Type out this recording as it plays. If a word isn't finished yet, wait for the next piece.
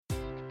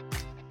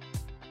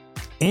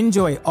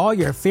Enjoy all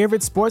your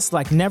favorite sports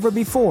like never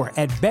before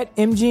at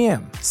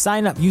BetMGM.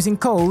 Sign up using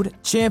code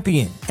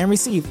CHAMPION and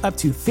receive up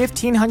to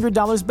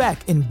 $1,500 back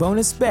in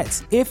bonus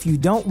bets if you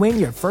don't win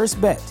your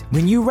first bet.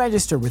 When you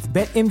register with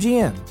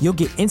BetMGM, you'll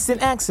get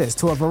instant access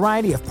to a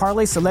variety of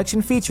parlay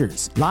selection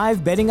features,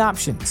 live betting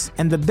options,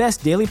 and the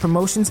best daily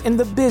promotions in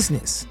the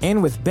business.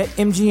 And with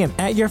BetMGM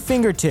at your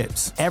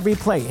fingertips, every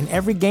play and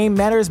every game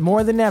matters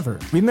more than ever.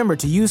 Remember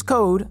to use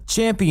code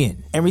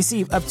CHAMPION and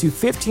receive up to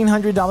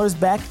 $1,500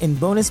 back in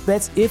bonus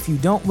bets if you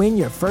don't win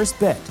your first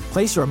bet.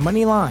 Place your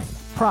money line,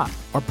 prop,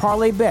 or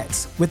parlay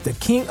bets with the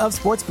king of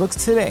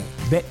sportsbooks today.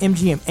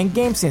 BetMGM and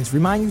GameSense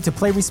remind you to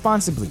play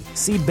responsibly.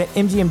 See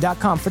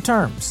BetMGM.com for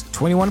terms.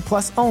 21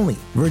 plus only.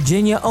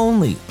 Virginia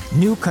only.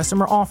 New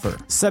customer offer.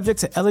 Subject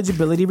to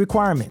eligibility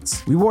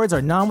requirements. Rewards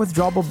are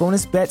non-withdrawable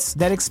bonus bets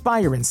that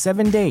expire in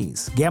 7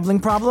 days. Gambling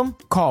problem?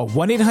 Call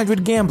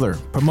 1-800-GAMBLER.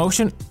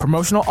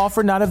 Promotional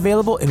offer not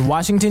available in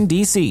Washington,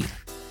 D.C.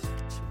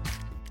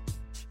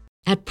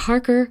 At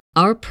Parker,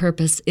 our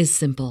purpose is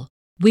simple.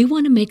 We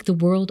want to make the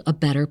world a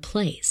better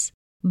place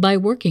by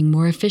working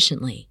more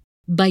efficiently,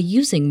 by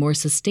using more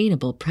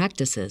sustainable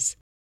practices,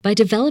 by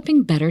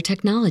developing better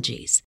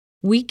technologies.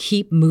 We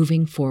keep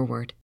moving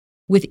forward.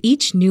 With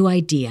each new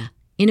idea,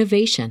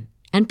 innovation,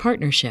 and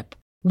partnership,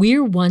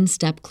 we're one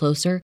step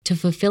closer to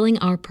fulfilling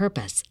our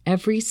purpose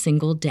every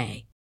single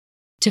day.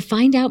 To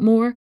find out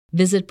more,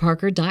 visit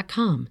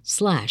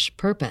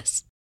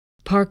parker.com/purpose.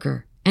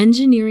 Parker,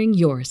 engineering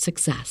your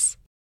success.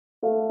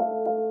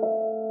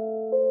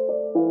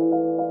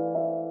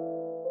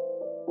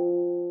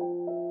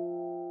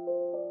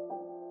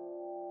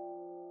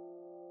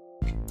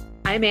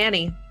 I'm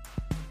Annie.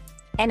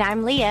 And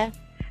I'm Leah.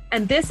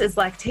 And this is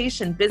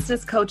Lactation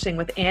Business Coaching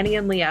with Annie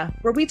and Leah,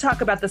 where we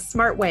talk about the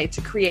smart way to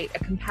create a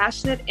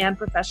compassionate and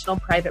professional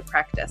private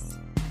practice.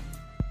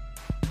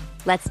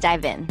 Let's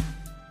dive in.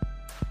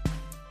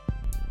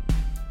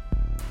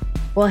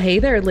 Well, hey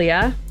there,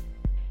 Leah.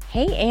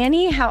 Hey,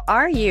 Annie, how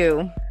are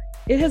you?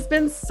 It has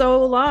been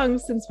so long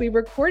since we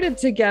recorded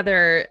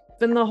together. It's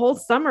been the whole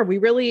summer. We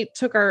really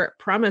took our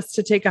promise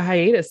to take a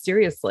hiatus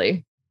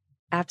seriously.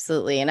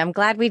 Absolutely. And I'm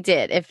glad we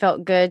did. It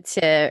felt good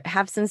to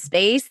have some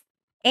space,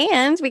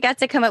 and we got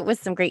to come up with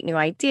some great new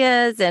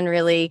ideas and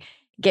really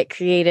get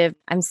creative.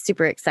 I'm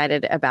super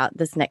excited about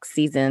this next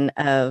season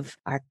of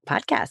our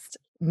podcast.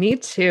 Me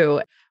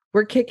too.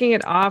 We're kicking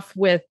it off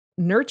with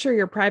Nurture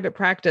Your Private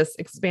Practice,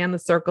 Expand the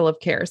Circle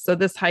of Care. So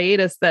this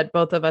hiatus that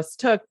both of us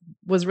took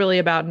was really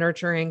about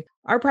nurturing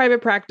our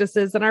private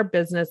practices and our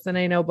business. And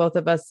I know both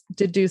of us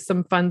did do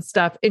some fun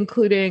stuff,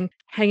 including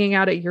hanging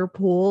out at your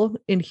pool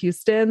in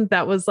Houston.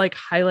 That was like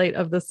highlight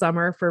of the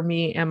summer for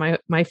me and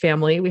my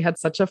family. We had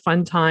such a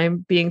fun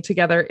time being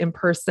together in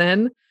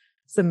person.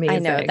 It's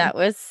amazing. I know, that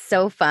was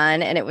so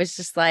fun. And it was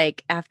just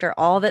like, after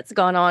all that's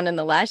gone on in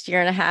the last year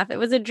and a half, it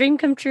was a dream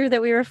come true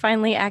that we were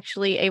finally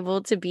actually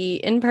able to be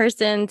in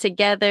person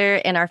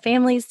together and our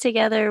families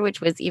together,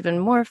 which was even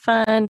more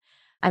fun.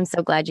 I'm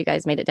so glad you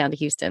guys made it down to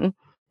Houston.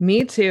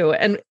 Me too.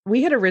 And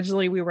we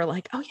were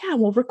like, oh yeah,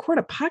 we'll record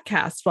a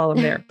podcast while I'm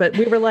there. But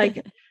we were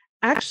like,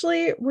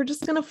 actually, we're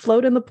just going to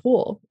float in the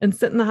pool and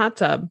sit in the hot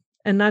tub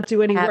and not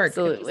do any work.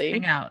 Absolutely.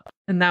 Hang out.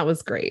 And that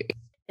was great.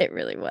 It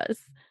really was.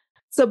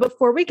 So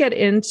before we get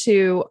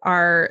into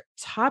our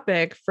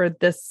topic for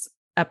this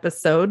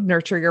episode,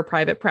 Nurture Your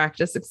Private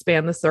Practice,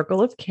 Expand the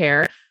Circle of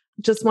Care,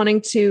 just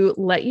wanting to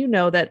let you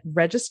know that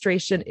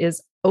registration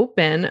is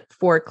open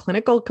for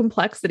Clinical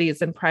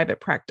Complexities in Private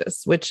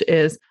Practice, which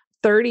is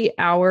 30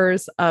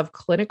 hours of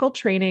clinical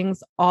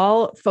trainings,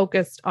 all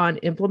focused on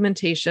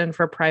implementation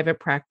for private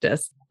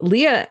practice.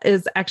 Leah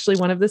is actually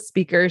one of the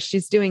speakers.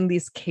 She's doing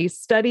these case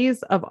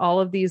studies of all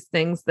of these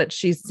things that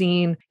she's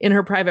seen in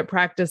her private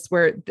practice,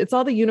 where it's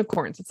all the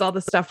unicorns. It's all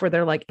the stuff where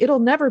they're like, it'll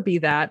never be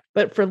that.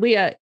 But for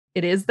Leah,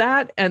 it is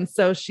that. And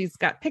so she's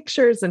got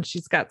pictures and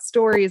she's got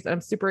stories.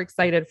 I'm super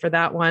excited for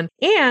that one.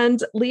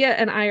 And Leah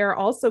and I are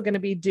also going to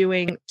be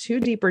doing 2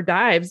 deeper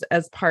dives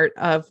as part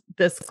of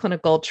this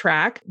clinical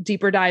track: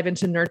 deeper dive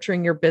into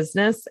nurturing your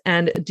business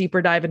and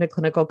deeper dive into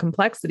clinical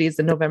complexities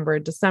in November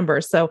and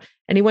December. So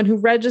anyone who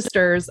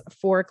registers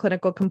for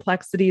clinical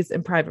complexities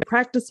in private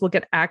practice will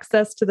get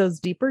access to those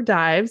deeper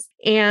dives.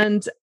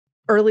 And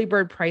early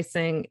bird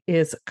pricing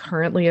is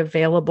currently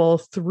available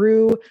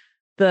through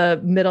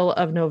the middle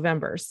of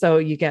November. So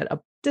you get a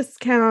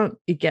discount,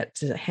 you get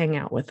to hang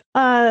out with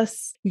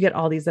us, you get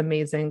all these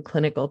amazing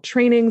clinical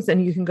trainings,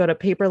 and you can go to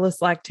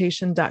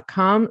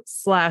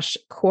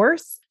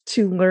paperlesslactation.com/course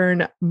to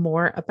learn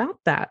more about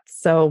that.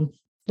 So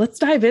let's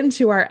dive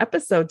into our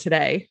episode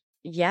today.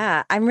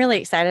 Yeah, I'm really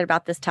excited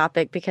about this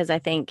topic because I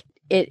think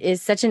it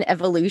is such an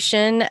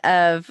evolution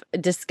of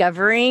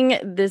discovering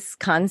this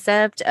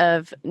concept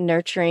of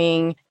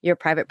nurturing your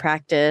private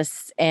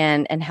practice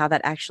and how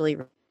that actually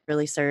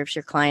really serves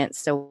your clients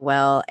so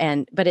well.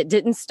 But it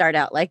didn't start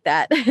out like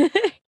that.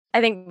 I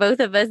think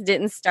both of us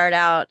didn't start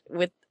out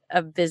with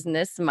a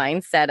business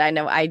mindset. I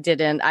know I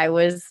didn't. I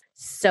was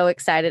so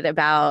excited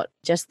about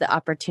just the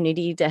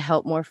opportunity to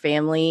help more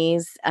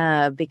families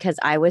because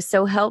I was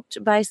so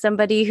helped by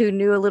somebody who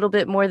knew a little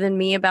bit more than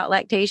me about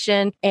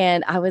lactation.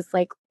 And I was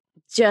like,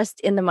 just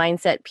in the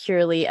mindset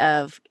purely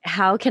of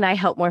how can I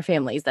help more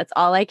families? That's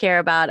all I care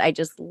about. I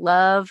just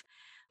love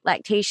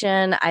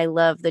lactation. I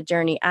love the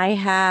journey I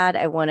had.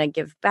 I want to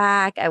give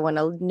back. I want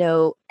to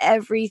know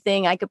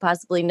everything I could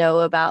possibly know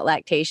about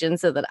lactation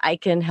so that I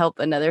can help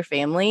another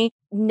family.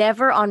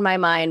 Never on my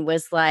mind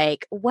was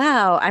like,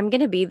 wow, I'm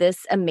going to be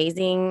this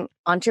amazing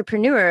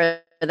entrepreneur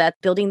that's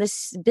building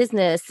this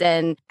business.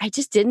 And I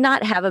just did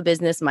not have a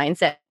business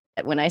mindset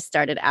when I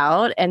started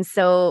out. And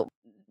so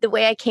the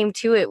way I came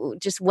to it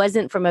just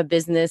wasn't from a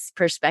business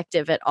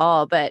perspective at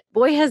all. But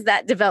boy, has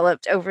that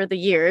developed over the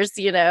years,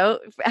 you know?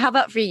 How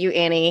about for you,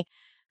 Annie?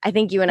 I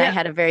think you and I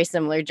had a very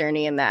similar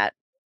journey in that.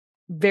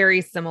 Very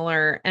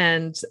similar.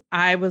 And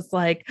I was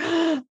like,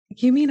 oh,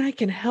 you mean I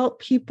can help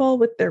people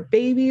with their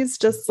babies?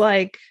 Just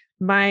like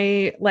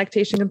my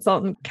lactation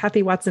consultant,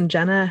 Kathy Watson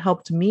Jenna,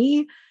 helped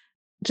me.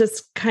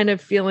 Just kind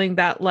of feeling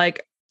that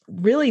like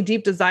really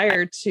deep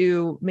desire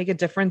to make a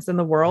difference in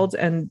the world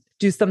and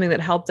do something that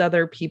helped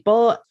other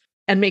people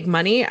and make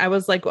money. I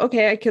was like,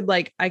 okay, I could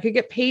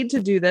get paid to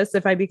do this.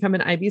 If I become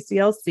an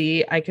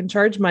IBCLC, I can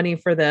charge money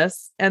for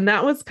this. And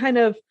that was kind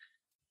of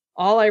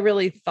all I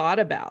really thought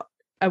about.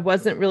 I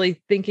wasn't really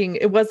thinking,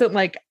 it wasn't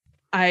like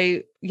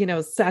I,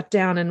 sat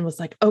down and was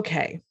like,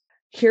 okay,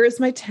 here's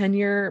my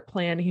 10-year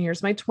plan.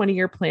 Here's my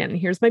 20-year plan. And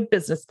here's my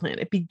business plan.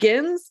 It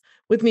begins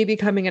with me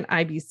becoming an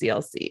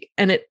IBCLC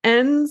and it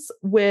ends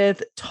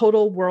with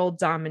total world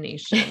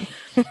domination.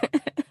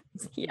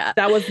 Yeah.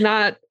 That was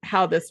not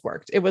how this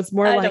worked. It was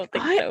more like,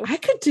 I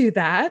could do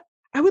that.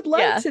 I would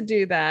love to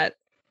do that.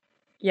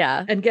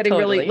 Yeah. And getting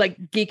really like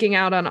geeking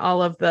out on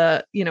all of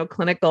the,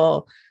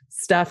 clinical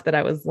stuff that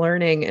I was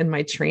learning in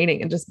my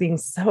training and just being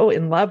so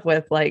in love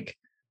with like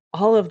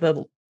all of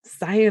the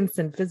science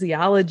and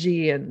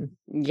physiology and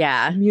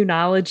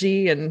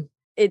immunology. And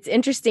it's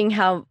interesting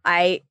how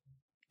I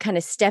kind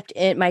of stepped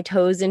in my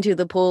toes into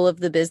the pool of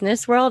the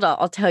business world.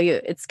 I'll tell you,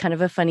 it's kind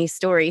of a funny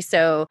story.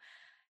 So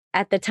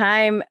at the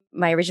time,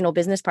 my original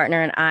business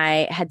partner and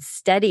I had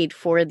studied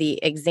for the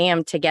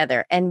exam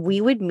together, and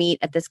we would meet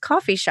at this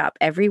coffee shop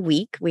every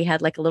week. We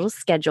had like a little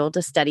schedule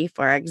to study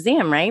for our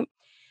exam, right?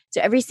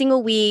 So every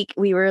single week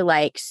we were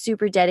like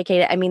super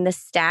dedicated. I mean, the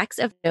stacks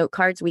of note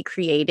cards we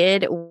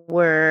created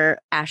were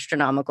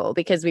astronomical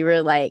because we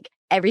were like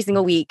every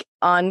single week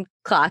on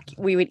clock,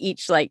 we would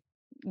each like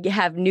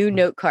have new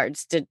note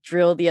cards to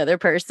drill the other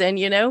person,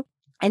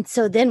 And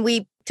so then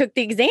we took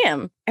the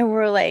exam and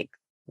we're like,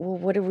 well,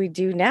 what do we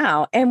do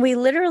now? And we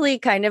literally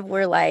kind of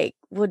were like,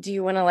 well, do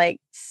you want to like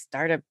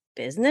start a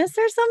business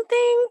or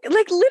something?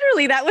 Like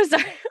literally that was our,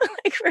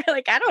 like, we're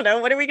like, I don't know.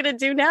 What are we going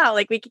to do now?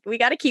 Like we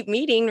got to keep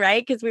meeting,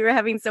 right? Because we were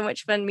having so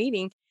much fun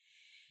meeting.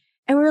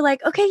 And we were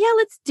like, okay, yeah,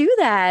 let's do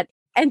that.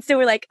 And so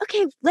we're like,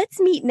 okay, let's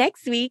meet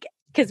next week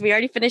because we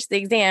already finished the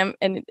exam.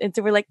 And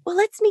so we're like, well,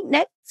 let's meet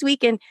next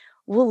week and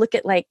we'll look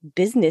at like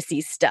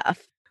businessy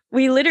stuff.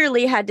 We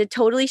literally had to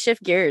totally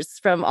shift gears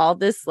from all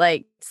this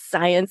like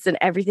science and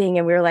everything.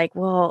 And we were like,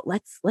 well,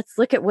 let's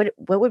look at what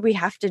would we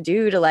have to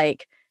do to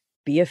like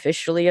be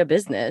officially a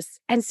business.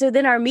 And so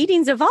then our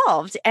meetings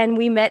evolved and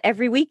we met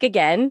every week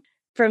again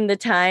from the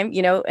time,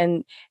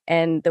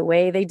 and the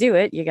way they do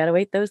it, you got to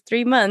wait those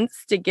 3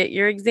 months to get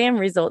your exam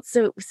results.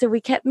 So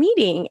we kept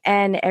meeting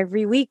and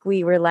every week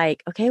we were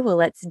like, okay, well,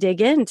 let's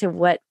dig into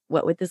what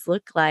would this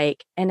look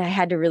like? And I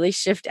had to really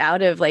shift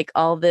out of like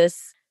all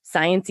this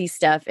sciencey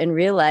stuff and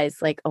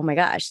realize like, oh my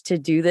gosh, to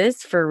do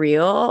this for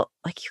real,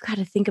 like you got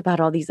to think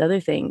about all these other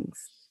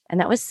things. And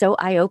that was so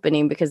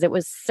eye-opening because it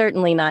was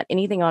certainly not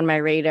anything on my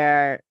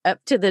radar. Up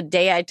to the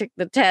day I took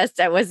the test,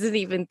 I wasn't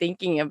even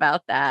thinking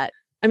about that.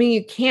 I mean,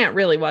 you can't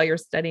really while you're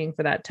studying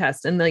for that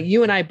test. And like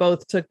you and I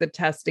both took the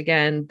test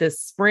again this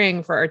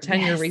spring for our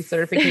 10-year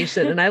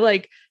recertification. And I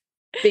like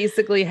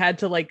basically had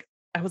to like,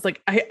 I was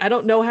like, I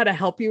don't know how to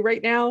help you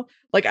right now.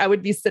 Like I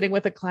would be sitting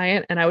with a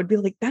client and I would be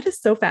like, that is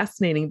so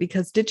fascinating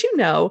because did you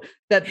know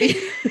that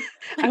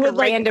I would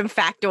random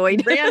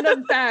factoid,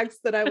 random facts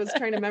that I was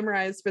trying to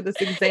memorize for this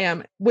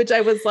exam, which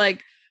I was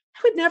like, I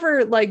would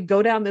never like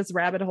go down this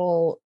rabbit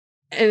hole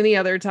any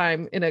other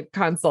time in a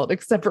consult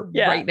except for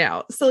right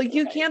now. So like,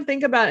 you can't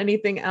think about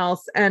anything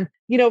else. And,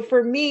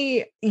 for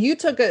me,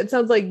 it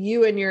sounds like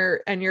you and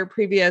your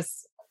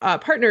previous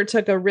partner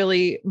took a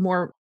really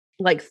more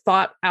like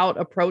thought out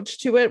approach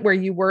to it where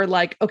you were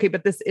like, okay,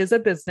 but this is a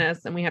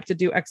business and we have to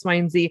do X, Y,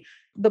 and Z.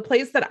 The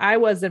place that I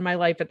was in my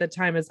life at the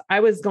time is I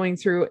was going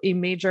through a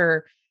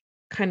major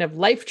kind of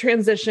life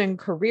transition,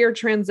 career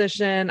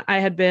transition. I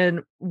had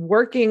been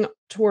working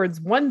towards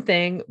one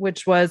thing,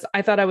 which was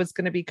I thought I was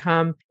going to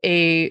become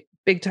a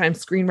big time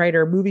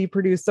screenwriter, movie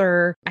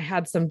producer. I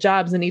had some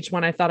jobs in each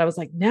one. I thought I was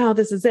like, now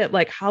this is it.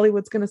 Like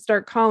Hollywood's going to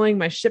start calling.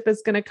 My ship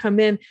is going to come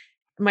in.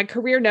 My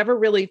career never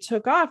really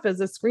took off as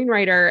a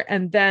screenwriter.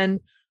 And then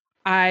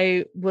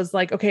I was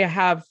like, okay, I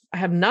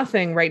have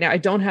nothing right now. I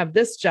don't have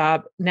this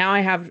job. Now I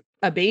have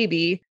a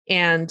baby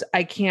and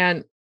I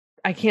can't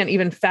I can't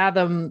even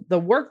fathom the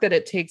work that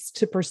it takes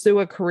to pursue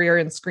a career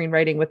in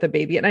screenwriting with a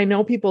baby. And I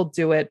know people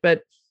do it,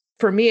 but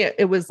for me,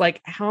 it was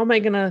like, how am I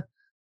going to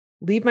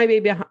leave my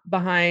baby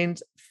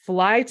behind,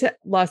 fly to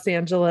Los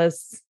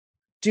Angeles,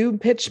 do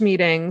pitch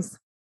meetings?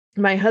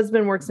 My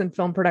husband works in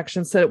film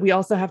production, so we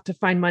also have to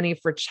find money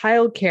for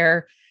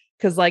childcare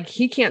because like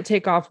he can't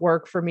take off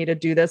work for me to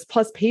do this,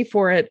 plus pay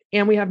for it.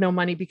 And we have no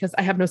money because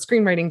I have no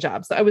screenwriting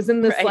job. So I was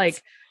in this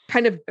like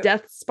kind of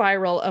death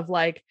spiral of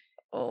like,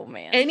 oh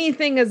man,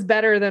 anything is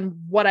better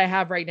than what I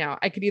have right now.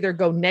 I could either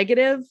go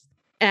negative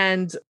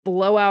and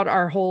blow out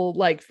our whole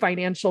like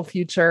financial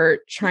future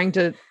trying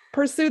to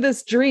pursue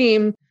this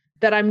dream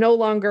that I'm no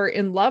longer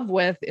in love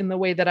with in the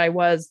way that I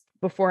was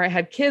before I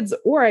had kids,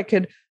 or I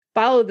could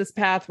follow this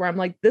path where I'm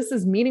like, this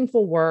is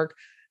meaningful work.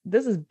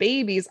 This is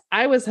babies.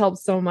 I was helped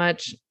so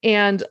much.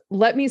 And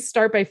let me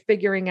start by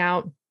figuring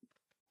out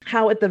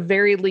how, at the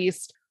very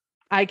least,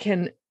 I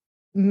can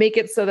make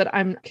it so that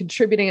I'm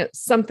contributing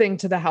something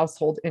to the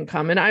household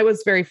income. And I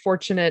was very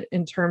fortunate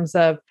in terms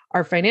of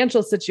our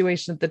financial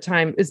situation at the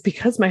time, is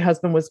because my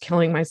husband was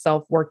killing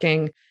myself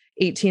working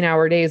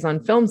 18-hour days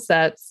on film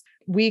sets.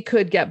 We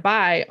could get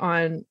by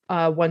on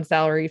one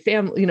salary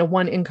family,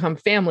 one income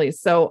family.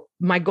 So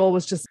my goal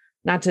was just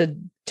not to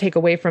take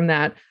away from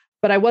that.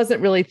 But I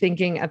wasn't really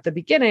thinking at the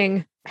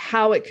beginning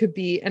how it could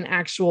be an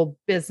actual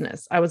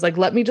business. I was like,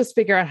 let me just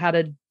figure out how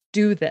to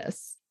do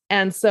this.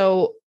 And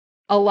so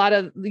a lot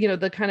of,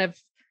 the kind of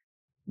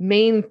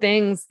main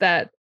things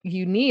that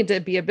you need to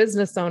be a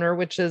business owner,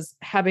 which is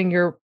having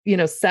your,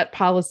 set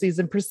policies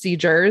and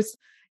procedures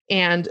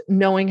and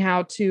knowing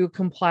how to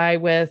comply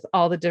with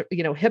all the,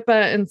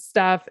 HIPAA and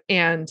stuff,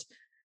 and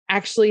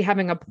actually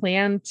having a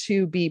plan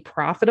to be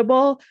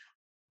profitable.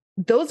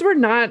 Those were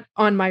not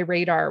on my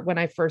radar when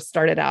I first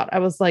started out. I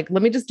was like,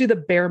 let me just do the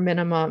bare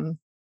minimum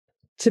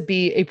to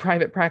be a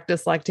private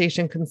practice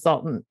lactation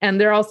consultant. And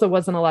there also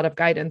wasn't a lot of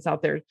guidance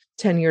out there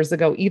 10 years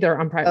ago either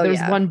on private.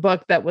 There's one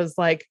book that was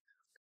like,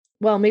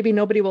 well, maybe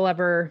nobody will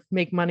ever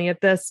make money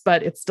at this,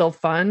 but it's still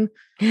fun.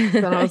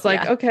 So I was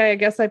like, okay, I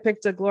guess I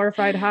picked a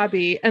glorified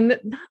hobby. And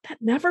that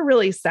never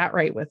really sat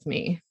right with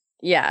me.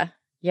 Yeah.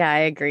 Yeah, I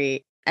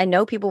agree. I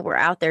know people were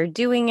out there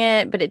doing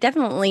it, but it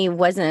definitely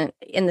wasn't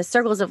in the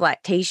circles of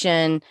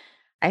lactation.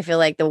 I feel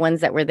like the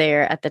ones that were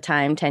there at the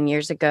time, 10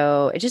 years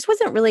ago, it just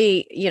wasn't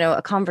really,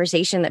 a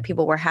conversation that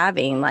people were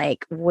having.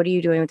 Like, what are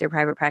you doing with your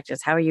private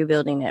practice? How are you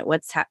building it?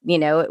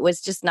 It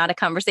was just not a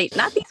conversation,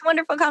 not these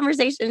wonderful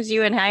conversations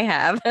you and I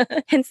have.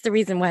 Hence the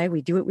reason why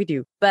we do what we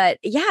do. But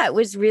yeah, it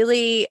was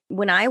really,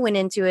 when I went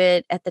into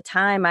it at the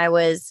time, I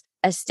was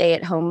a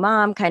stay-at-home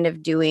mom, kind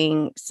of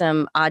doing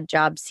some odd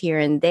jobs here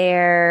and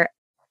there.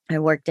 I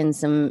worked in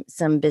some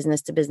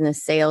business to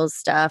business sales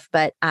stuff,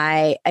 but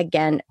I,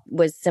 again,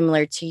 was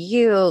similar to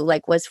you,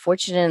 like was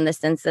fortunate in the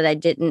sense that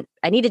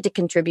I needed to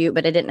contribute,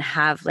 but I didn't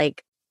have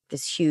like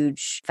this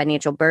huge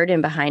financial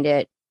burden behind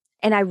it.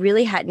 And I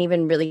really hadn't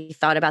even really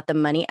thought about the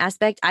money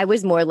aspect. I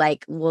was more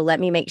like, well,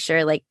 let me make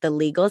sure like the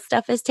legal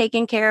stuff is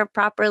taken care of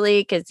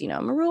properly. Cause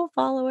I'm a rule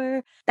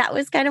follower. That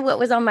was kind of what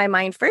was on my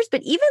mind first.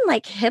 But even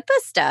like HIPAA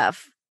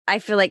stuff, I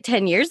feel like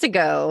 10 years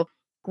ago,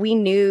 we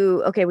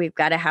knew, okay, we've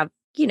got to have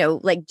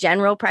like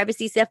general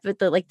privacy stuff, but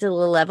the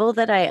level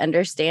that I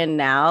understand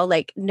now,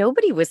 like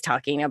nobody was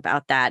talking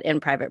about that in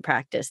private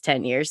practice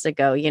 10 years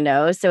ago,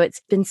 so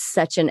it's been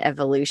such an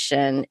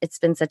evolution.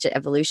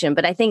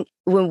 But I think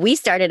when we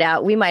started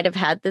out, we might have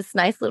had this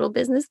nice little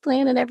business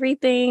plan and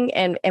everything.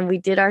 And we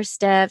did our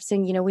steps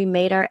and, we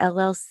made our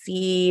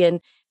LLC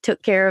and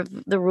took care of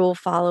the rule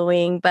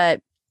following,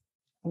 but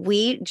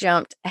we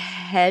jumped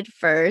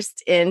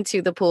headfirst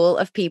into the pool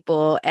of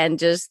people and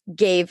just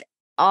gave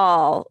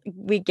all.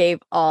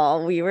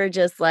 We were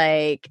just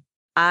like,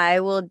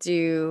 I will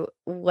do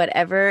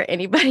whatever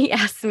anybody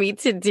asks me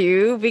to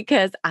do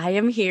because I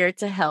am here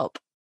to help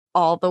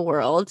all the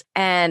world.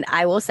 And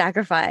I will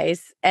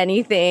sacrifice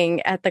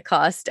anything at the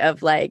cost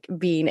of like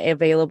being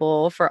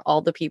available for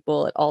all the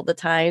people at all the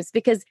times.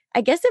 Because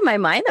I guess in my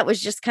mind, that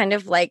was just kind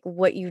of like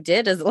what you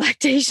did as a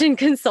lactation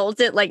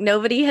consultant. Like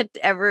nobody had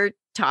ever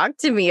talk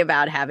to me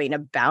about having a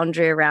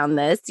boundary around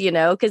this,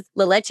 because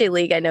La Leche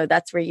League, I know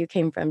that's where you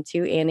came from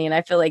too, Annie. And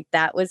I feel like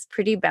that was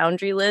pretty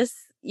boundaryless,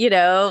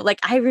 like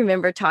I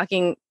remember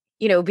talking,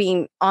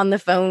 being on the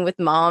phone with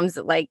moms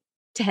at like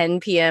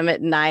 10 p.m.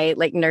 at night,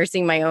 like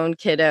nursing my own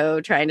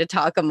kiddo, trying to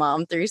talk a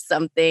mom through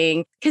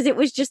something. Cause it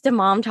was just a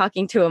mom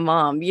talking to a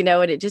mom,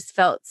 and it just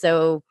felt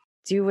so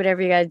do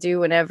whatever you got to do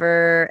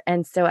whenever.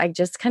 And so I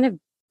just kind of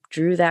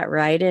drew that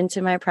right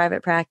into my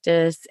private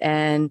practice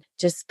and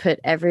just put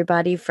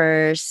everybody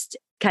first.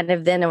 Kind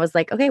of then I was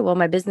like, okay, well,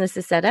 my business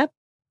is set up.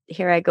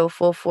 Here I go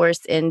full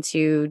force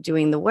into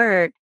doing the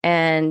work.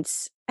 And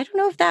I don't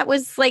know if that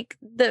was like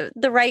the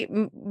right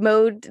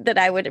mode that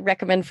I would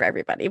recommend for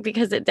everybody,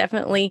 because it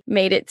definitely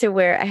made it to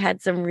where I had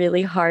some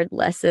really hard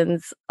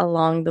lessons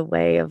along the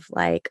way of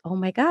like, oh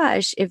my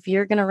gosh, if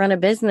you're going to run a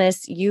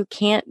business, you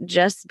can't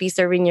just be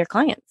serving your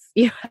clients.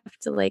 You have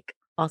to like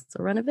also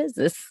run a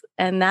business.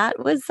 And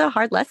that was a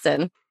hard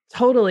lesson.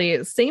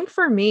 Totally. Same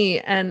for me.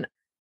 And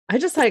I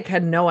just like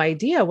had no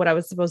idea what I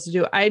was supposed to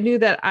do. I knew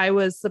that I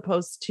was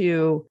supposed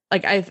to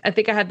like, I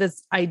think I had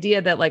this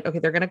idea that like, okay,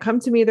 they're going to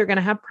come to me, they're going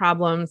to have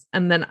problems,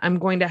 and then I'm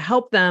going to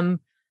help them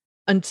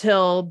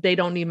until they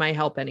don't need my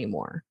help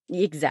anymore.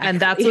 Exactly. And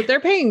that's what they're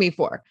paying me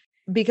for.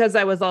 Because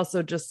I was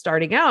also just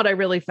starting out, I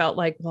really felt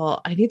like,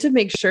 well, I need to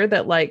make sure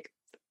that like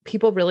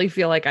people really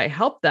feel like I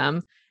help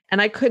them.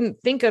 And I couldn't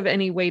think of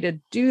any way to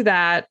do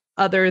that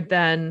other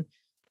than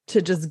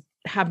to just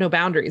have no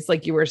boundaries.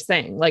 Like you were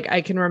saying, like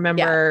I can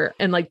remember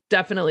and like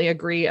definitely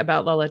agree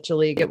about La Leche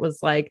League. It was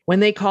like when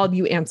they called,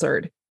 you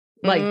answered.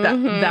 Like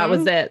that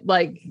was it.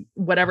 Like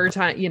whatever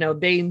time, you know,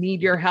 they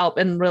need your help,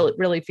 and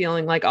really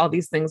feeling like all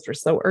these things were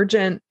so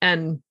urgent,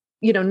 and,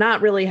 you know,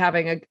 not really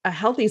having a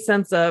healthy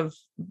sense of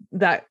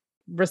that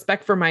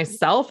respect for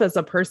myself as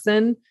a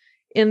person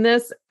in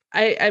this.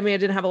 I mean, I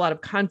didn't have a lot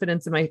of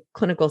confidence in my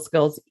clinical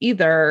skills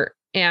either.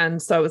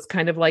 And so I was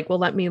kind of like, well,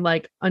 let me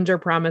like under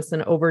promise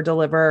and over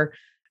deliver,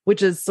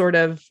 which is sort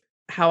of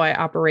how I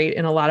operate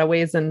in a lot of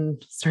ways,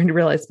 and starting to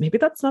realize maybe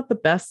that's not the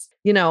best,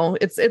 you know,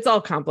 it's all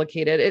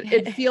complicated.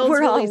 It feels We're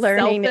really all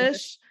learning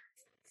selfish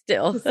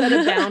still to set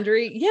a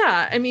boundary.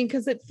 Yeah. I mean,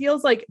 cause it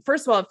feels like,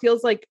 first of all, it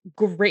feels like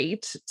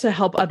great to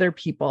help other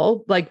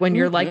people. Like when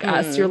you're like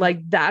us, you're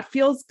like, that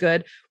feels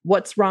good.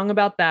 What's wrong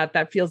about that?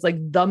 That feels like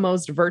the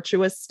most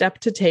virtuous step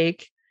to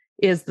take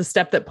is the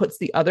step that puts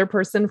the other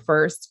person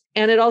first.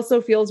 And it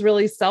also feels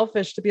really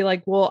selfish to be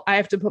like, well, I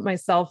have to put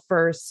myself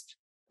first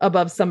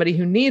above somebody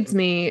who needs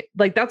me.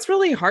 Like, that's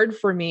really hard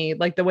for me.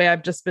 Like the way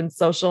I've just been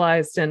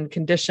socialized and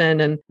conditioned.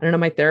 And I don't know,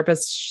 my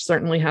therapist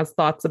certainly has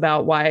thoughts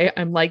about why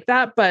I'm like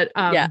that, but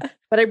I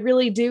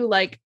really do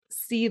like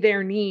see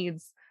their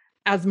needs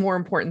as more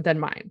important than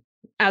mine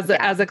as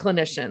a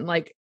clinician.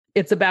 Like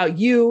it's about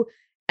you,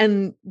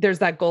 and there's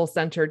that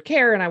goal-centered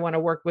care, and I want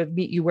to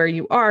meet you where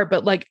you are.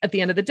 But like at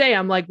the end of the day,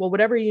 I'm like, well,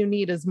 whatever you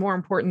need is more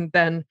important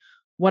than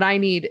what I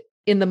need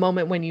in the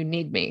moment when you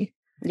need me.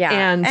 Yeah.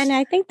 And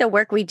I think the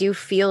work we do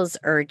feels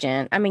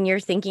urgent. I mean, you're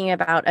thinking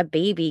about a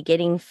baby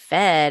getting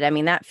fed. I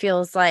mean, that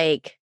feels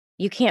like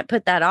you can't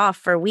put that off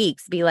for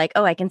weeks. Be like,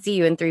 oh, I can see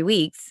you in 3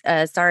 weeks.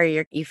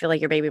 Sorry, you feel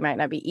like your baby might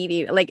not be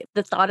eating. Like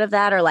the thought of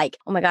that, or like,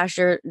 oh my gosh,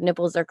 your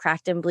nipples are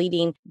cracked and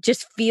bleeding,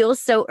 just feels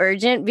so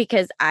urgent,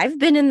 because I've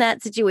been in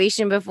that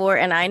situation before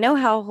and I know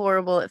how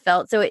horrible it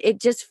felt. So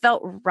it just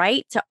felt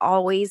right to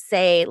always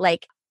say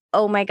like,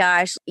 oh my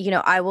gosh, you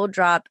know, I will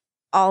drop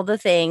all the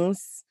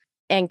things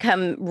and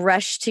come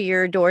rush to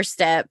your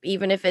doorstep,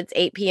 even if it's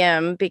 8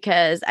 p.m.,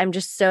 because I'm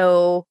just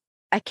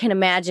I can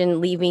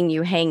imagine leaving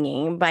you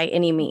hanging by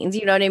any means.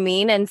 You know what I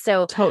mean? And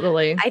so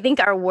totally, I think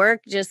our work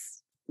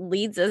just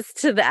leads us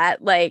to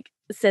that like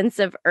sense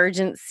of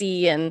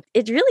urgency. And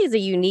it really is a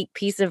unique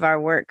piece of our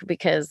work,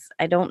 because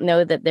I don't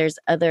know that there's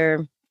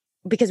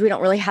because we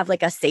don't really have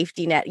like a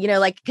safety net, you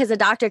know, like, because a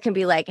doctor can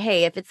be like,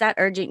 hey, if it's that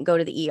urgent, go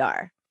to the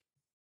ER.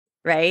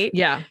 Right?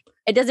 Yeah.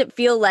 It doesn't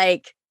feel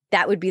like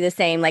that would be the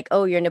same, like,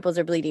 oh, your nipples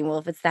are bleeding. Well,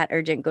 if it's that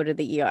urgent, go to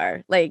the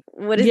ER. Like,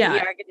 what is the ER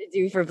going to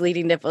do for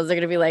bleeding nipples? They're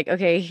going to be like,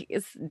 okay,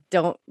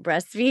 don't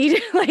breastfeed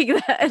like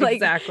that. Like,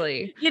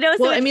 exactly. You know,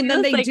 so well, I mean,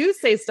 then they do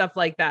say stuff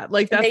like that.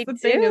 Like, that's the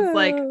thing is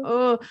like,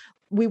 oh,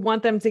 we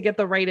want them to get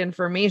the right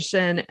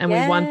information, and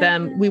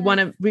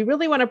we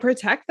really want to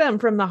protect them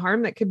from the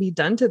harm that could be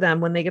done to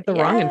them when they get the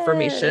wrong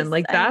information.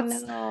 Like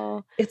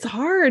it's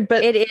hard,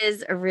 but it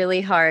is a really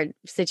hard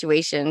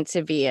situation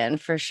to be in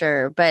for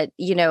sure. But,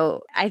 you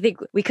know, I think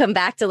we come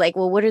back to like,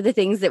 well, what are the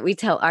things that we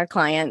tell our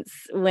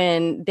clients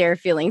when they're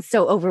feeling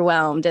so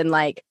overwhelmed and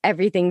like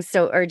everything's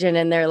so urgent,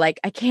 and they're like,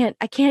 I can't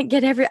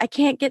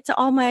get to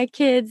all my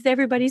kids.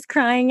 Everybody's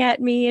crying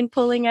at me and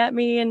pulling at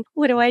me. And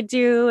what do I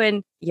do?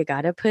 And you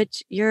got to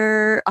put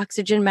your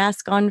oxygen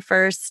mask on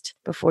first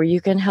before you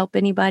can help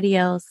anybody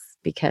else,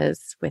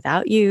 because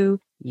without you,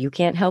 you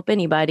can't help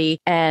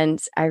anybody.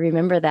 And I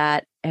remember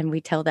that. And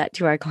we tell that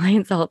to our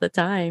clients all the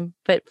time.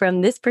 But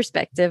from this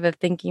perspective of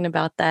thinking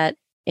about that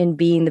and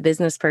being the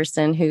business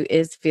person who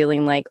is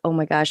feeling like, oh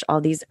my gosh,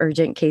 all these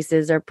urgent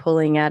cases are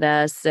pulling at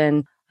us.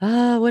 And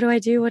what do I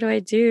do? What do I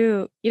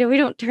do? You know, we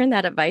don't turn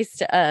that advice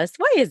to us.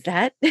 Why is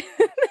that?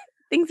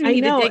 Things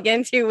we need to dig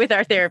into with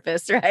our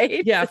therapist,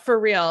 right? Yeah, for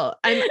real.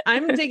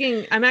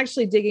 I'm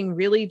actually digging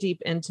really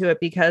deep into it,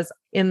 because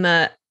in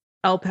the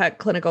LPEC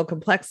clinical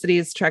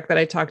complexities track that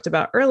I talked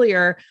about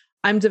earlier,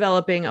 I'm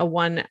developing a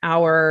 1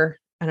 hour.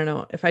 I don't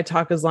know if I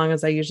talk as long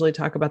as I usually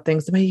talk about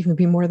things. It might even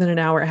be more than an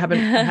hour. I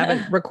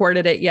haven't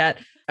recorded it yet,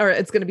 or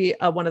it's going to be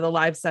one of the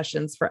live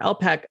sessions for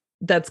LPEC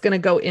that's going to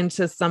go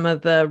into some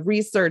of the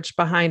research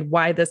behind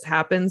why this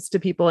happens to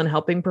people in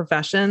helping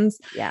professions.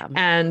 Yeah.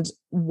 And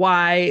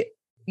why,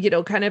 you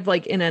know, kind of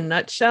like in a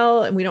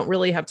nutshell, and we don't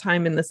really have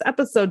time in this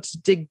episode to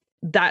dig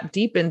that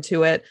deep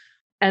into it.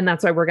 And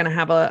that's why we're going to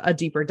have a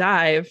deeper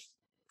dive,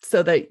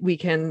 so that we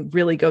can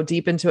really go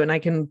deep into it. And I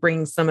can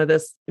bring some of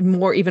this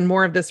even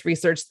more of this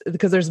research,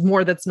 because there's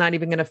more that's not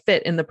even going to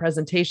fit in the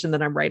presentation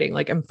that I'm writing.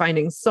 Like I'm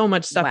finding so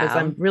much stuff as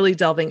I'm really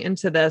delving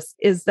into this,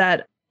 is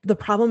that the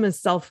problem is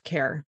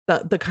self-care.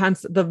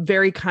 The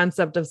very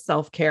concept of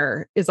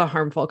self-care is a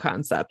harmful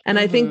concept. And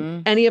I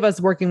think any of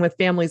us working with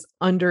families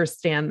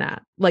understand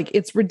that. Like,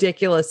 it's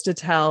ridiculous to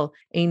tell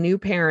a new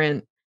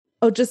parent,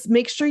 oh, just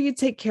make sure you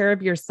take care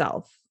of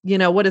yourself. You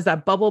know, what is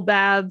that? Bubble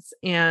baths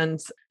and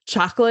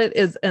chocolate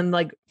and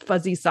like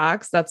fuzzy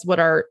socks. That's what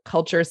our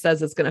culture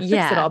says is going to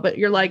fix it all. But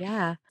you're like,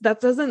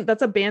 that's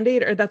a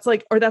Band-Aid, or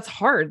that's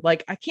hard.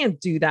 Like, I can't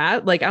do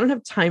that. Like, I don't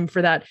have time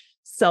for that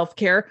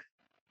self-care.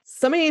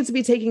 Somebody needs to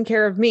be taking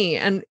care of me.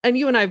 And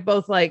you and I have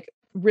both like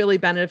really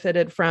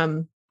benefited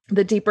from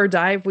the deeper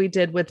dive we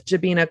did with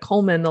Jabina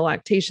Coleman, the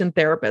lactation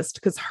therapist,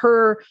 because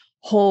her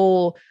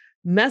whole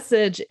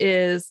message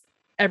is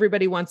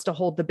everybody wants to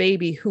hold the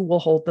baby, who will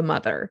hold the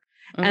mother.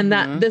 And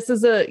that this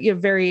is a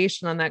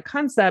variation on that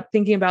concept,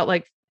 thinking about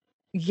like,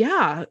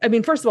 I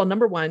mean, first of all,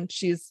 number one,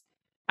 she's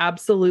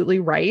absolutely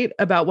right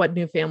about what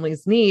new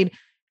families need.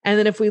 And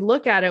then if we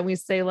look at it and we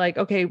say like,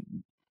 okay,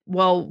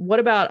 well, what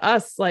about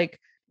us?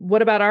 Like,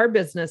 what about our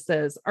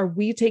businesses? Are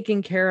we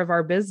taking care of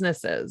our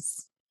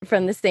businesses?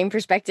 From the same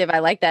perspective, I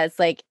like that. It's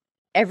like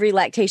every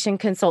lactation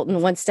consultant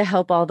wants to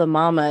help all the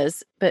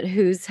mamas, but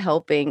who's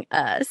helping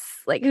us?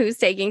 Like, who's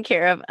taking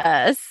care of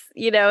us?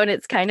 You know, and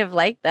it's kind of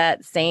like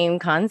that same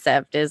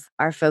concept is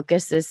our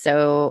focus is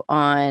so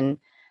on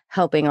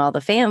helping all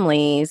the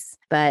families,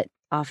 but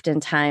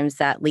oftentimes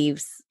that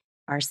leaves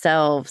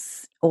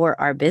ourselves or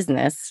our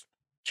business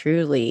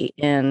truly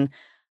in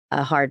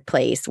a hard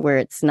place where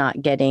it's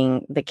not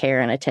getting the care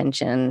and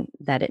attention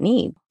that it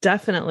needs.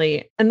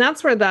 Definitely. And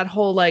that's where that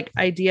whole like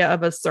idea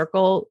of a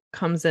circle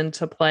comes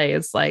into play.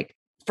 Is like,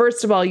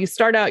 first of all, you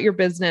start out your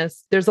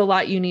business, there's a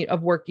lot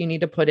of work you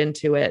need to put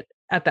into it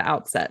at the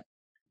outset.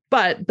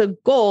 But the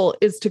goal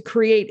is to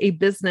create a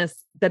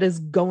business that is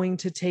going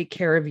to take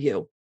care of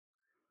you.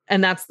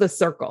 And that's the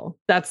circle.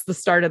 That's the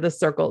start of the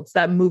circle. It's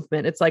that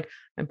movement. It's like,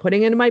 I'm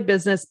putting into my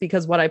business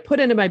because what I put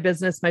into my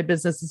business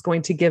is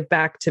going to give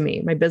back to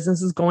me. My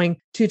business is going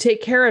to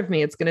take care of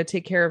me. It's going to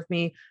take care of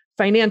me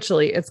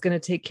financially. It's going to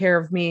take care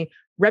of me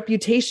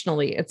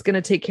reputationally. It's going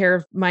to take care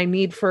of my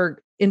need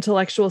for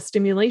intellectual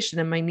stimulation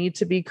and my need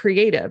to be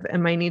creative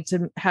and my need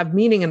to have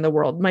meaning in the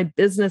world. My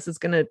business is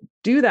going to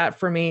do that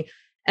for me.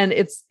 And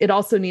it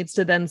also needs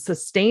to then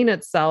sustain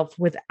itself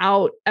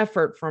without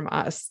effort from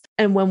us.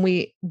 And when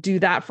we do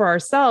that for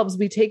ourselves,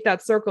 we take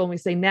that circle and we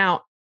say,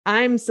 now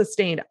I'm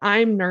sustained,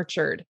 I'm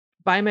nurtured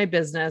by my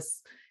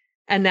business.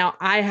 And now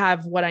I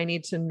have what I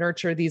need to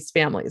nurture these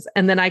families.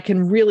 And then I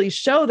can really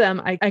show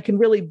them, I can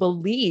really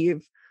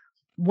believe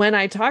when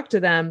I talk to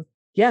them,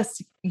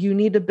 yes, you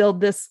need to build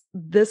this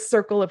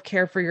circle of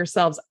care for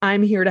yourselves.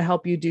 I'm here to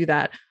help you do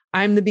that.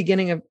 I'm the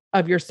beginning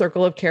of your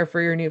circle of care for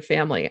your new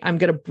family. I'm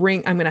going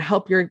to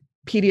help your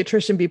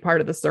pediatrician be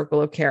part of the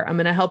circle of care. I'm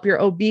going to help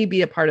your OB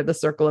be a part of the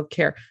circle of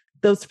care.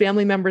 Those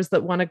family members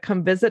that want to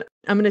come visit,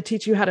 I'm going to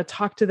teach you how to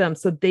talk to them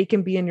so they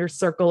can be in your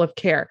circle of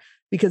care,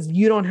 because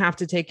you don't have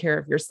to take care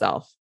of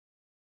yourself.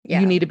 Yeah.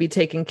 You need to be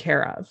taken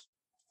care of.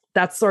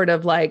 That's sort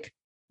of like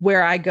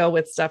where I go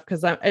with stuff.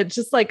 Cause it's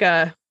just like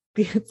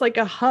it's like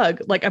a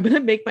hug. Like, I'm going to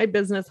make my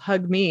business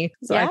hug me.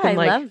 So I can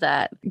love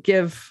that.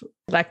 Give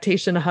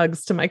lactation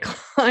hugs to my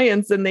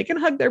clients and they can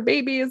hug their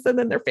babies and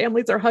then their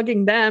families are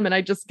hugging them. And I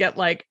just get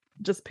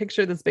just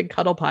picture this big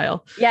cuddle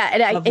pile. Yeah.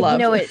 And you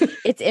know,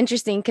 it's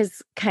interesting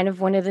because kind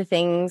of one of the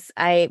things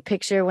I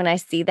picture when I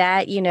see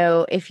that, you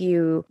know, if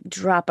you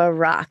drop a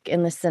rock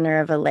in the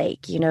center of a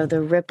lake, you know,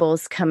 the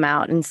ripples come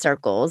out in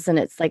circles and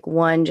it's like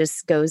one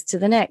just goes to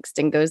the next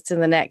and goes to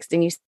the next.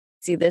 And you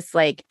see this,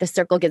 like the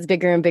circle gets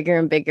bigger and bigger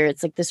and bigger.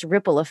 It's like this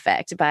ripple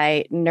effect.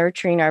 By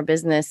nurturing our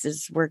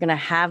businesses, we're going to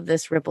have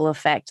this ripple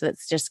effect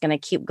that's just going to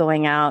keep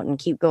going out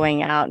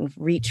and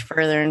reach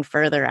further and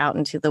further out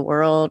into the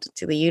world,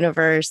 to the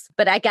universe.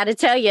 But I got to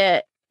tell you,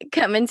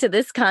 coming to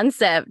this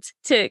concept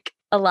took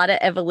a lot of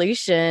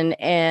evolution.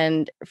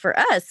 And for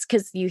us,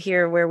 because you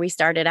hear where we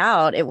started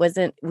out,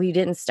 we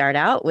didn't start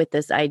out with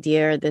this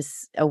idea or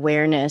this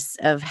awareness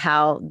of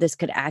how this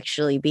could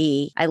actually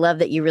be. I love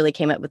that you really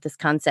came up with this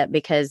concept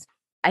because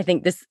I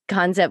think this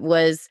concept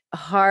was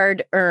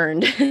hard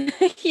earned,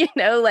 you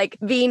know, like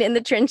being in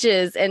the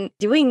trenches and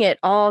doing it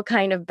all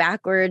kind of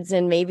backwards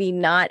and maybe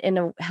not in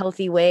a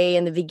healthy way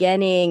in the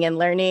beginning, and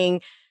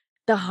learning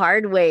the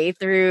hard way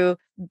through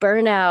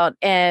burnout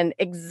and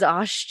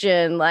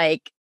exhaustion.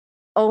 Like,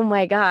 oh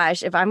my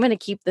gosh, if I'm going to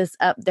keep this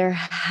up, there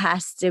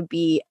has to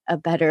be a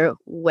better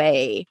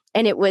way.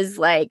 And it was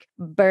like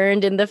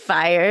burned in the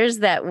fires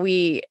that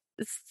we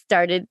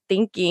started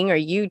thinking, or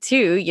you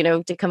too, you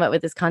know, to come up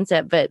with this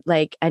concept. But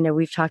like, I know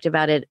we've talked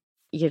about it,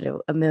 you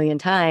know, a million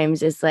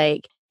times. It's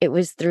like, it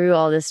was through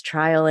all this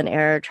trial and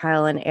error,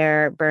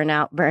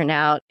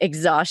 burnout,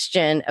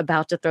 exhaustion,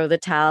 about to throw the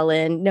towel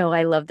in. No,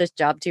 I love this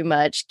job too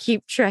much.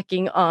 Keep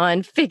trekking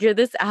on, figure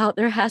this out.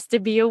 There has to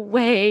be a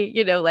way,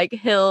 you know, like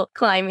hill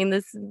climbing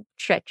this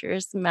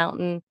treacherous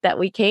mountain, that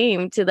we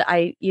came to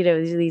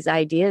these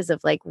ideas of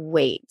like,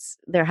 wait,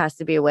 there has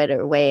to be a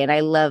better way. And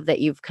I love that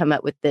you've come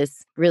up with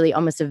this really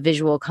almost a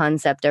visual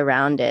concept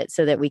around it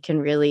so that we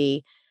can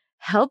really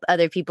help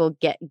other people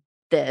get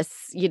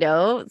this,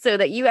 so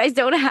that you guys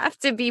don't have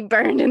to be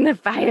burned in the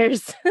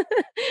fires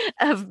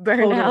of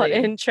burnout Totally.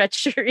 and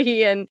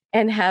treachery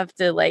and have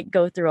to like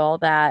go through all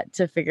that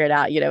to figure it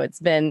out.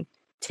 It's been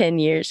 10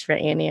 years for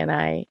Annie and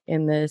I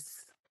in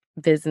this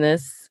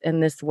business, in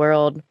this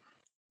world.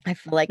 I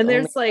feel like And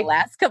only there's like the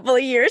last couple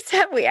of years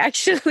have we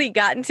actually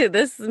gotten to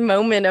this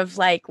moment of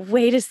like,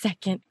 wait a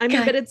second. I mean,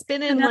 God, but it's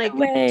been in like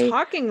way.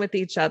 talking with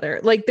each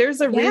other. Like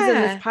there's a reason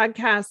this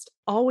podcast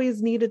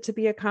always needed to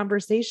be a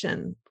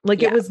conversation.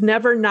 Like it was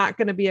never not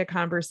going to be a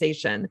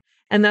conversation.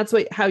 And that's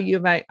how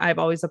I've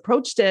always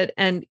approached it.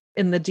 And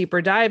in the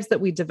deeper dives that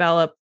we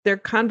develop, they're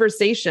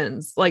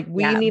conversations. Like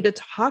we need to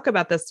talk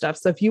about this stuff.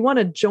 So if you want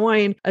to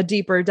join a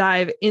deeper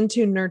dive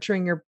into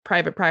nurturing your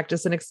private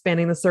practice and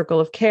expanding the circle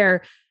of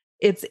care,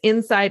 it's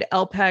inside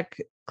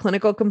LPEC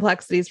Clinical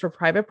Complexities for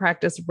Private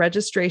Practice.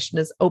 Registration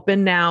is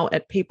open now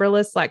at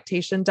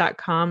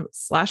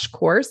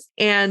paperlesslactation.com/course.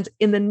 And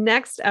in the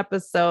next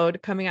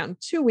episode coming out in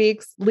 2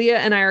 weeks, Leah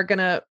and I are going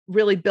to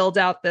really build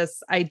out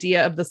this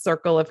idea of the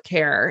circle of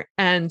care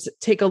and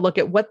take a look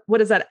at what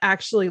does that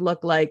actually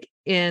look like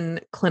in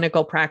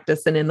clinical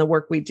practice and in the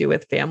work we do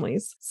with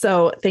families.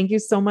 So thank you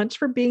so much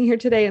for being here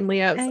today. And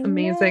Leah, it's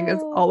amazing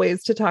as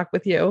always to talk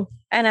with you.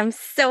 And I'm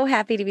so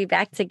happy to be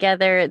back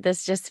together.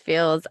 This just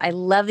feels, I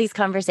love these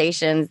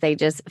conversations. They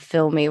just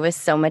fill me with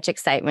so much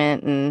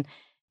excitement and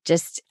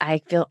just, I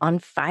feel on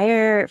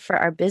fire for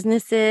our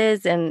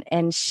businesses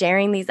and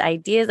sharing these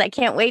ideas. I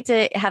can't wait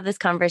to have this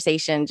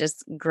conversation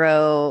just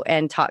grow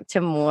and talk to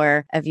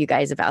more of you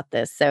guys about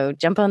this. So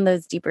jump on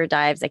those deeper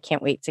dives. I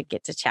can't wait to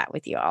get to chat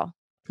with you all.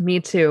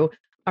 Me too.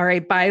 All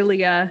right. Bye,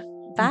 Leah.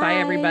 Bye. Bye,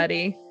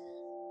 everybody.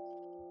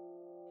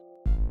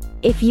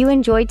 If you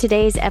enjoyed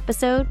today's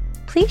episode,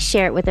 please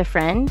share it with a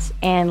friend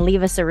and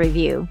leave us a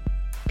review.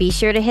 Be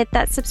sure to hit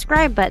that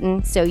subscribe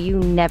button so you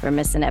never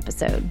miss an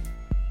episode.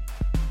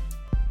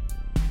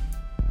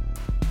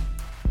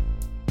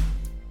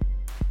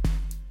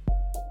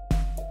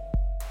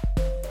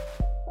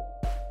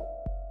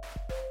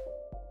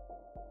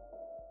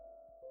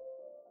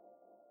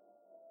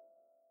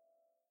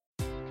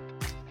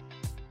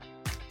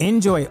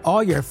 Enjoy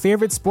all your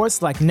favorite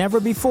sports like never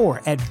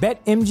before at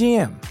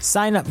BetMGM.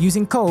 Sign up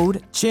using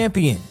code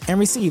CHAMPION and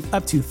receive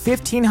up to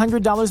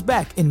 $1,500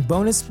 back in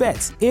bonus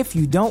bets if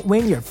you don't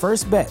win your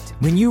first bet.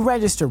 When you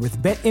register with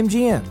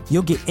BetMGM,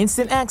 you'll get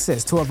instant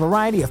access to a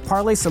variety of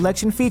parlay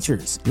selection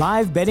features,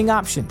 live betting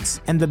options,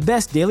 and the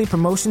best daily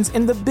promotions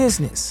in the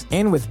business.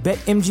 And with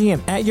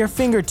BetMGM at your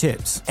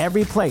fingertips,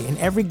 every play and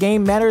every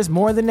game matters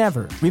more than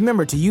ever.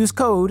 Remember to use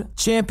code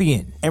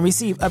CHAMPION and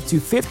receive up to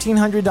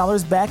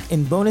 $1,500 back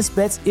in bonus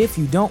bets if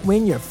you don't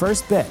win your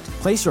first bet.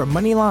 Place your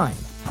money line,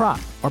 prop,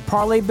 or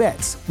parlay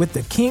bets with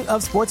the king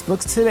of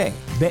sportsbooks today.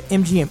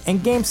 BetMGM and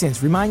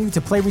GameSense remind you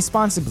to play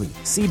responsibly.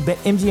 See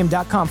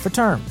BetMGM.com for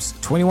terms.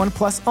 21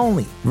 plus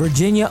only.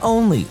 Virginia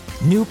only.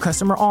 New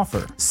customer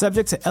offer.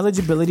 Subject to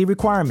eligibility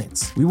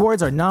requirements.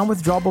 Rewards are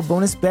non-withdrawable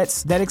bonus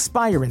bets that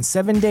expire in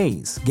 7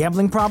 days.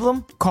 Gambling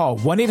problem? Call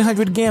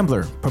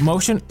 1-800-GAMBLER.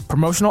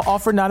 Promotional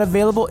offer not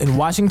available in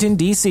Washington,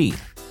 D.C.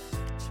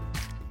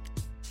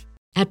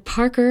 At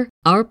Parker,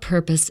 our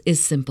purpose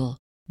is simple.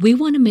 We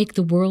want to make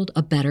the world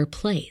a better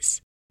place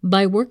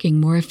by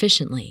working more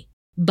efficiently,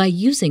 by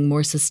using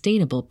more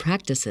sustainable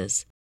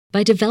practices,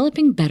 by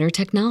developing better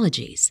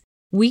technologies.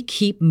 We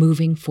keep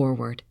moving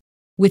forward.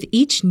 With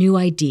each new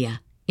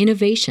idea,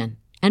 innovation,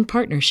 and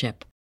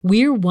partnership,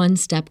 we're one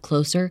step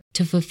closer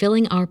to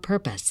fulfilling our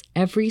purpose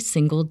every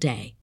single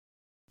day.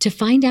 To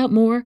find out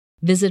more,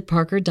 visit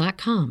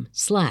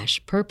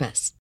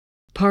parker.com/purpose.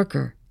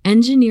 Parker,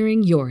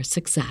 engineering your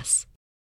success.